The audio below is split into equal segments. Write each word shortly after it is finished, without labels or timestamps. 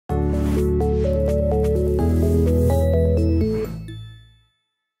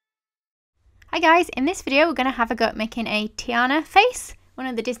guys, in this video we're going to have a go at making a Tiana face, one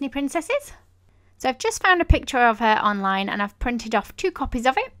of the Disney princesses. So I've just found a picture of her online and I've printed off 2 copies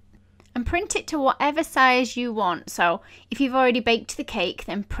of it. And print it to whatever size you want. So if you've already baked the cake,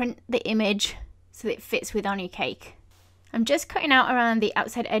 then print the image so that it fits with on your cake. I'm just cutting out around the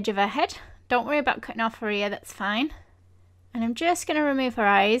outside edge of her head. Don't worry about cutting off her ear, that's fine. And I'm just going to remove her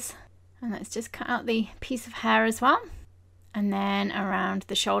eyes. And let's just cut out the piece of hair as well. And then around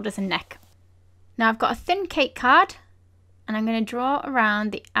the shoulders and neck. Now I've got a thin cake card. And I'm going to draw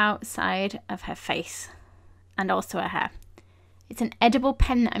around the outside of her face. And also her hair. It's an edible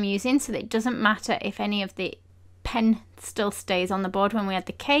pen that I'm using, so that it doesn't matter if any of the pen still stays on the board when we add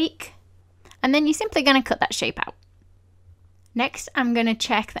the cake. And then you're simply going to cut that shape out. Next, I'm going to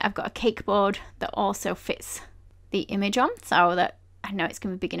check that I've got a cake board that also fits the image on, so that I know it's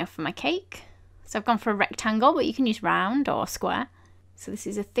going to be big enough for my cake. So I've gone for a rectangle, but you can use round or square. So this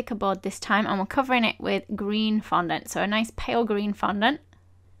is a thicker board this time, and we're covering it with green fondant, so a nice pale green fondant.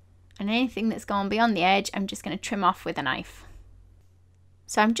 And anything that's gone beyond the edge, I'm just going to trim off with a knife.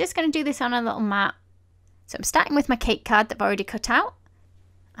 So I'm just going to do this on a little mat. So I'm starting with my cake card that I've already cut out.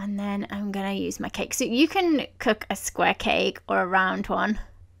 And then I'm going to use my cake. So you can cook a square cake or a round one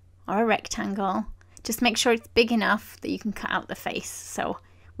or a rectangle. Just make sure it's big enough that you can cut out the face. So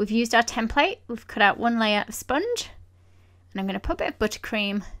we've used our template. We've cut out 1 layer of sponge. And I'm going to put a bit of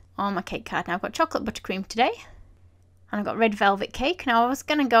buttercream on my cake card. Now I've got chocolate buttercream today. And I've got red velvet cake. Now I was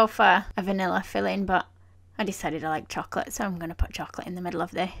going to go for a vanilla filling, but I decided I like chocolate, so I'm going to put chocolate in the middle of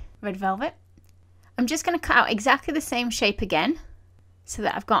the red velvet. I'm just going to cut out exactly the same shape again, so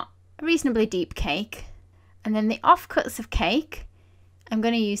that I've got a reasonably deep cake. And then the offcuts of cake, I'm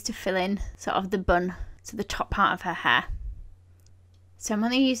going to use to fill in sort of the bun, so the top part of her hair. So I'm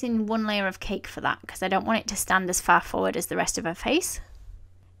only using 1 layer of cake for that, because I don't want it to stand as far forward as the rest of her face.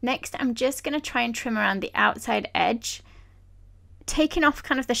 Next, I'm just going to try and trim around the outside edge, taking off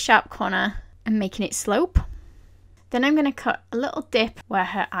kind of the sharp corner and making it slope. Then I'm going to cut a little dip where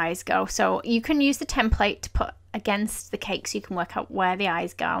her eyes go. So you can use the template to put against the cake so you can work out where the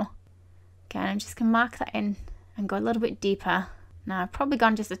eyes go. Again, I'm just going to mark that in and go a little bit deeper. Now I've probably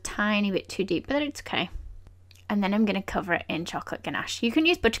gone just a tiny bit too deep, but it's okay. And then I'm going to cover it in chocolate ganache. You can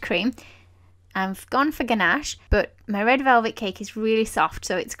use buttercream. I've gone for ganache, but my red velvet cake is really soft,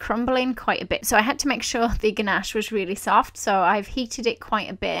 so it's crumbling quite a bit. So I had to make sure the ganache was really soft, so I've heated it quite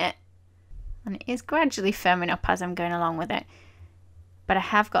a bit. And it is gradually firming up as I'm going along with it. But I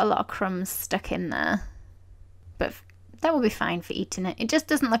have got a lot of crumbs stuck in there. But that will be fine for eating it. It just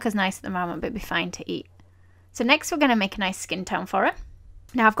doesn't look as nice at the moment, but it'll be fine to eat. So next we're going to make a nice skin tone for her.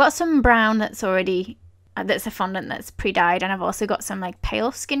 Now I've got some brown that's already, that's a fondant that's pre-dyed. And I've also got some like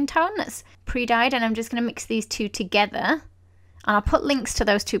pale skin tone that's pre-dyed. And I'm just going to mix these 2 together. And I'll put links to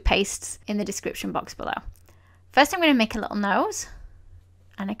those 2 pastes in the description box below. First I'm going to make a little nose.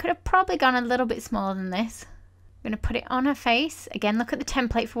 And I could have probably gone a little bit smaller than this. I'm going to put it on her face. Again, look at the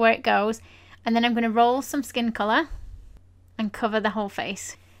template for where it goes. And then I'm going to roll some skin colour and cover the whole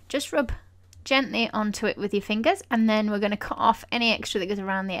face. Just rub gently onto it with your fingers. And then we're going to cut off any extra that goes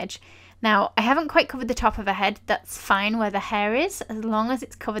around the edge. Now, I haven't quite covered the top of her head. That's fine where the hair is, as long as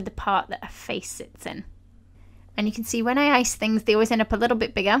it's covered the part that her face sits in. And you can see when I ice things, they always end up a little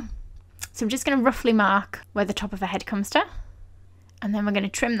bit bigger. So I'm just going to roughly mark where the top of her head comes to. And then we're going to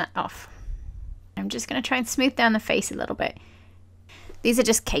trim that off. I'm just going to try and smooth down the face a little bit. These are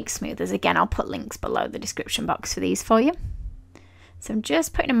just cake smoothers. Again, I'll put links below the description box for these for you. So I'm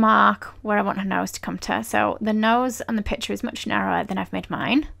just putting a mark where I want her nose to come to. So the nose on the picture is much narrower than I've made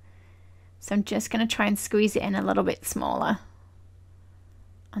mine. So I'm just going to try and squeeze it in a little bit smaller.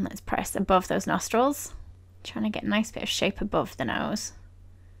 And let's press above those nostrils. Trying to get a nice bit of shape above the nose.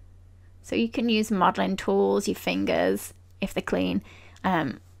 So you can use modeling tools, your fingers, if they're clean,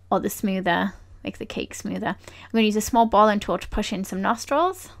 or the smoother, like the cake smoother. I'm going to use a small balling tool to push in some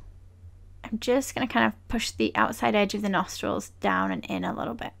nostrils. I'm just going to kind of push the outside edge of the nostrils down and in a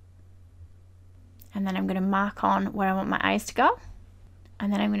little bit. And then I'm going to mark on where I want my eyes to go.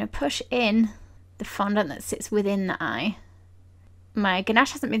 And then I'm going to push in the fondant that sits within the eye. My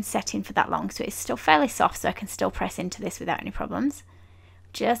ganache hasn't been setting for that long, so it's still fairly soft, so I can still press into this without any problems.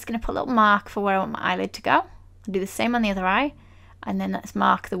 Just going to put a little mark for where I want my eyelid to go. I'll do the same on the other eye, and then let's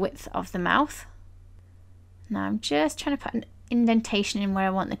mark the width of the mouth. Now I'm just trying to put an indentation in where I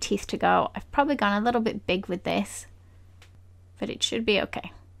want the teeth to go. I've probably gone a little bit big with this, but it should be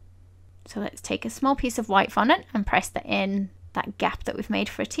okay. So let's take a small piece of white fondant and press that in that gap that we've made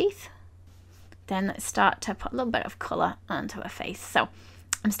for her teeth. Then let's start to put a little bit of colour onto her face. So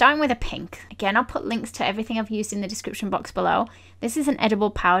I'm starting with a pink. Again, I'll put links to everything I've used in the description box below. This is an edible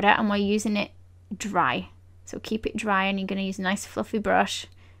powder and we're using it dry. So keep it dry, and you're going to use a nice fluffy brush.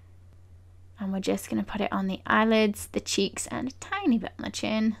 And we're just going to put it on the eyelids, the cheeks, and a tiny bit on the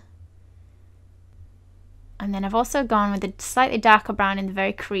chin. And then I've also gone with a slightly darker brown in the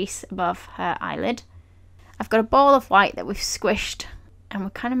very crease above her eyelid. I've got a ball of white that we've squished, and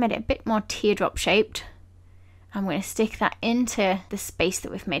we've kind of made it a bit more teardrop shaped. I'm going to stick that into the space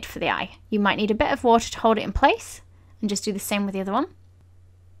that we've made for the eye. You might need a bit of water to hold it in place, and just do the same with the other one.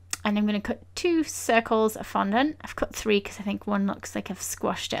 And I'm going to cut 2 circles of fondant. I've cut 3 because I think one looks like I've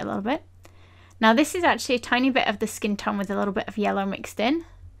squashed it a little bit. Now this is actually a tiny bit of the skin tone with a little bit of yellow mixed in.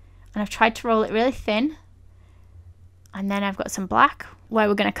 And I've tried to roll it really thin. And then I've got some black where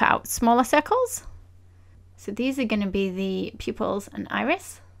we're going to cut out smaller circles. So these are going to be the pupils and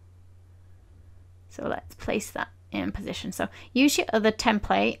iris. So let's place that in position. So use your other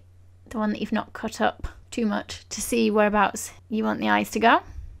template, the one that you've not cut up too much, to see whereabouts you want the eyes to go,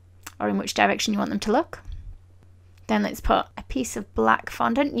 or in which direction you want them to look. Then let's put a piece of black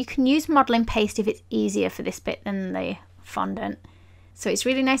fondant. You can use modelling paste if it's easier for this bit than the fondant. So it's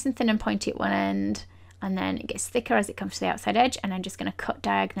really nice and thin and pointy at one end, and then it gets thicker as it comes to the outside edge, and I'm just going to cut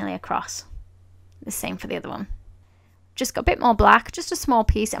diagonally across. The same for the other one. Just got a bit more black, just a small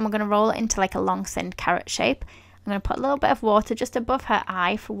piece, and we're going to roll it into like a long thin carrot shape. I'm going to put a little bit of water just above her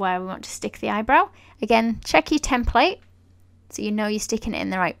eye for where we want to stick the eyebrow. Again, check your template so you know you're sticking it in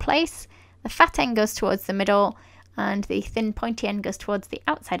the right place. The fat end goes towards the middle, and the thin pointy end goes towards the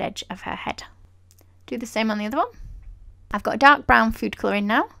outside edge of her head. Do the same on the other one. I've got a dark brown food colouring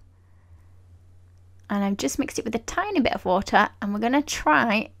now, and I've just mixed it with a tiny bit of water, and we're going to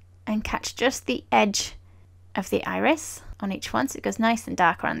try and catch just the edge of the iris on each one so it goes nice and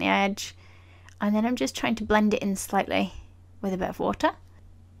dark around the edge. And then I'm just trying to blend it in slightly with a bit of water.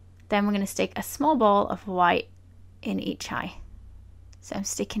 Then we're going to stick a small ball of white in each eye. So I'm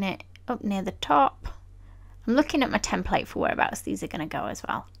sticking it up near the top. I'm looking at my template for whereabouts these are going to go as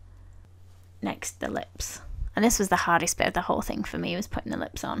well. Next, the lips. And this was the hardest bit of the whole thing for me, was putting the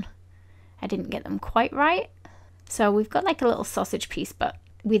lips on. I didn't get them quite right. So we've got like a little sausage piece, but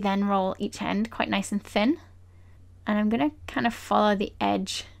we then roll each end quite nice and thin. And I'm going to kind of follow the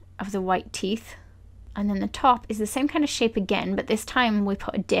edge of the white teeth. And then the top is the same kind of shape again, but this time we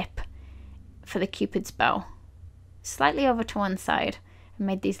put a dip for the Cupid's bow. Slightly over to one side. I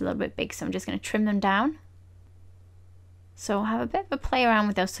made these a little bit big, so I'm just going to trim them down. So have a bit of a play around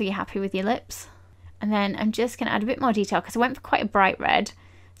with those so you're happy with your lips. And then I'm just going to add a bit more detail because I went for quite a bright red.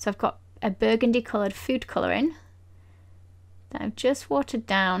 So I've got a burgundy coloured food colouring that I've just watered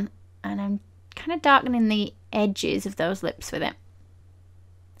down, and I'm kind of darkening the edges of those lips with it.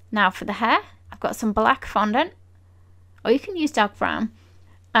 Now for the hair, I've got some black fondant, or you can use dark brown,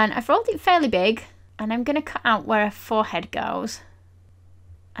 and I've rolled it fairly big, and I'm going to cut out where her forehead goes,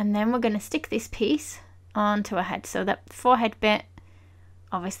 and then we're going to stick this piece onto her head, so that forehead bit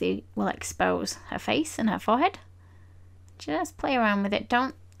obviously will expose her face and her forehead. Just play around with it,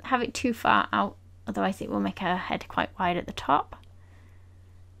 don't have it too far out, otherwise it will make her head quite wide at the top.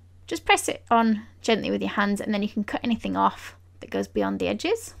 Just press it on gently with your hands, and then you can cut anything off that goes beyond the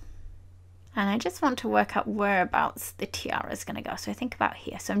edges. And I just want to work out whereabouts the tiara is going to go. So I think about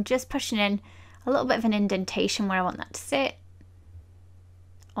here. So I'm just pushing in a little bit of an indentation where I want that to sit.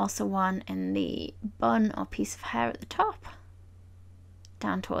 Also one in the bun or piece of hair at the top.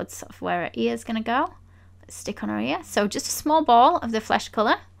 Down towards sort of where her ear is going to go. Let's stick on her ear. So just a small ball of the flesh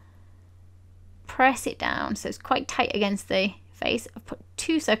colour. Press it down so it's quite tight against the face. I've put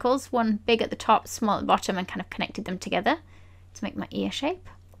 2 circles, one big at the top, small at the bottom, and kind of connected them together to make my ear shape.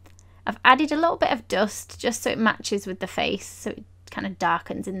 I've added a little bit of dust just so it matches with the face, so it kind of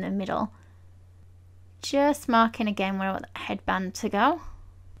darkens in the middle. Just marking again where I want the headband to go.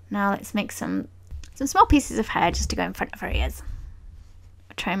 Now let's make some small pieces of hair just to go in front of her ears.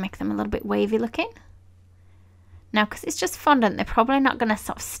 I'll try and make them a little bit wavy looking. Now, because it's just fondant, they're probably not going to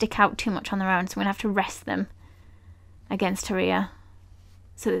sort of stick out too much on their own, so I'm going to have to rest them against her ear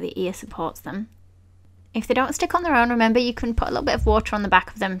so that the ear supports them. If they don't stick on their own, remember you can put a little bit of water on the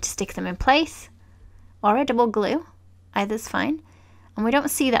back of them to stick them in place, or a double glue, either's fine. And we don't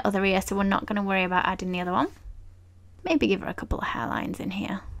see that other ear, so we're not going to worry about adding the other one. Maybe give her a couple of hairlines in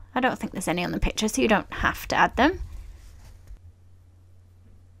here. I don't think there's any on the picture, so you don't have to add them.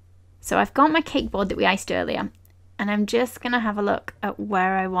 So I've got my cake board that we iced earlier, and I'm just going to have a look at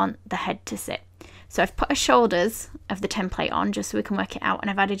where I want the head to sit. So I've put her shoulders of the template on just so we can work it out, and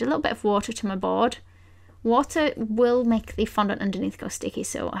I've added a little bit of water to my board. Water will make the fondant underneath go sticky,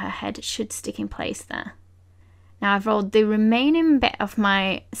 so her head should stick in place there. Now I've rolled the remaining bit of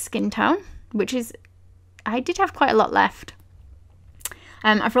my skin tone, which is, I did have quite a lot left.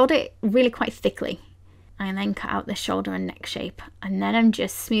 I've rolled it really quite thickly and then cut out the shoulder and neck shape. And then I'm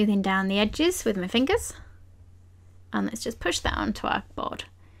just smoothing down the edges with my fingers. And let's just push that onto our board,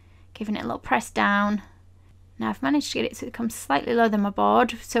 giving it a little press down. Now I've managed to get it so it comes slightly lower than my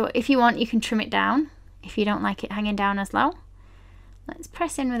board. So if you want, you can trim it down if you don't like it hanging down as low. Let's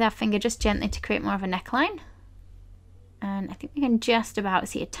press in with our finger just gently to create more of a neckline. And I think we can just about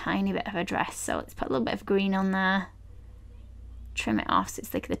see a tiny bit of a dress. So let's put a little bit of green on there. Trim it off so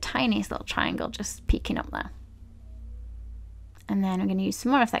it's like the tiniest little triangle just peeking up there. And then I'm going to use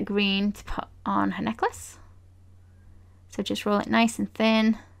some more of that green to put on her necklace. So just roll it nice and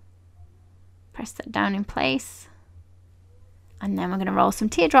thin. Press that down in place. And then we're going to roll some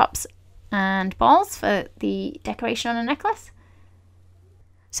teardrops and balls for the decoration on a necklace.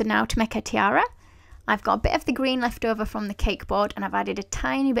 So now to make her tiara, I've got a bit of the green left over from the cake board and I've added a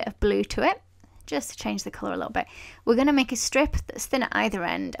tiny bit of blue to it, just to change the colour a little bit. We're going to make a strip that's thin at either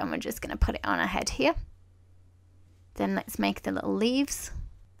end and we're just going to put it on her head here. Then let's make the little leaves.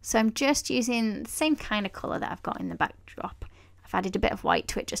 So I'm just using the same kind of colour that I've got in the backdrop. I've added a bit of white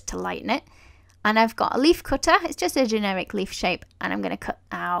to it just to lighten it. And I've got a leaf cutter, it's just a generic leaf shape, and I'm going to cut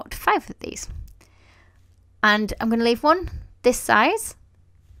out 5 of these. And I'm going to leave one this size,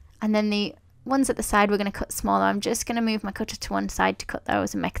 and then the ones at the side we're going to cut smaller. I'm just going to move my cutter to one side to cut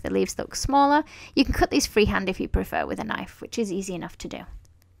those and make the leaves look smaller. You can cut these freehand if you prefer with a knife, which is easy enough to do.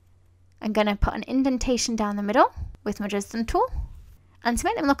 I'm going to put an indentation down the middle with my Dresden tool. And to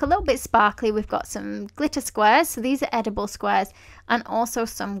make them look a little bit sparkly, we've got some glitter squares. So these are edible squares, and also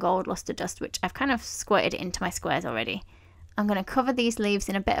some gold luster dust, which I've kind of squirted into my squares already. I'm going to cover these leaves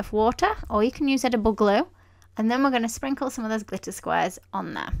in a bit of water, or you can use edible glue. And then we're going to sprinkle some of those glitter squares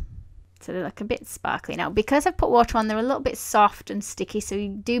on there. So they look a bit sparkly. Now, because I've put water on, they're a little bit soft and sticky, so you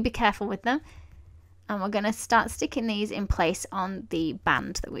do be careful with them. And we're going to start sticking these in place on the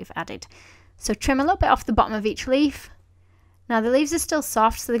band that we've added. So trim a little bit off the bottom of each leaf. Now the leaves are still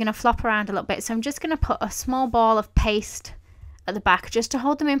soft, so they're going to flop around a little bit. So I'm just going to put a small ball of paste at the back just to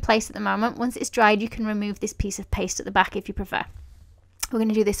hold them in place at the moment. Once it's dried, you can remove this piece of paste at the back if you prefer. We're going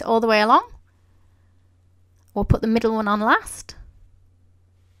to do this all the way along. We'll put the middle one on last.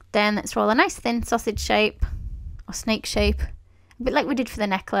 Then let's roll a nice thin sausage shape or snake shape, a bit like we did for the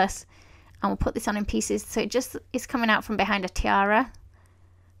necklace. And we'll put this on in pieces so it just is coming out from behind a tiara.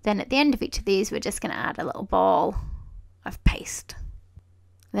 Then at the end of each of these, we're just going to add a little ball of paste.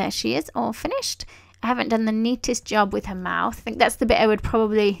 There she is, all finished. I haven't done the neatest job with her mouth. I think that's the bit I would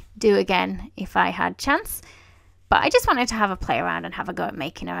probably do again if I had chance. But I just wanted to have a play around and have a go at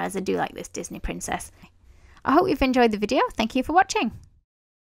making her, as I do like this Disney princess. I hope you've enjoyed the video. Thank you for watching.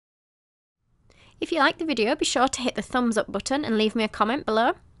 If you liked the video, be sure to hit the thumbs up button and leave me a comment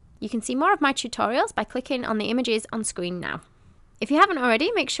below. You can see more of my tutorials by clicking on the images on screen now. If you haven't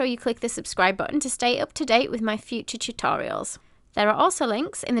already, make sure you click the subscribe button to stay up to date with my future tutorials. There are also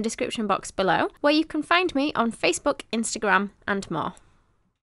links in the description box below where you can find me on Facebook, Instagram, and more.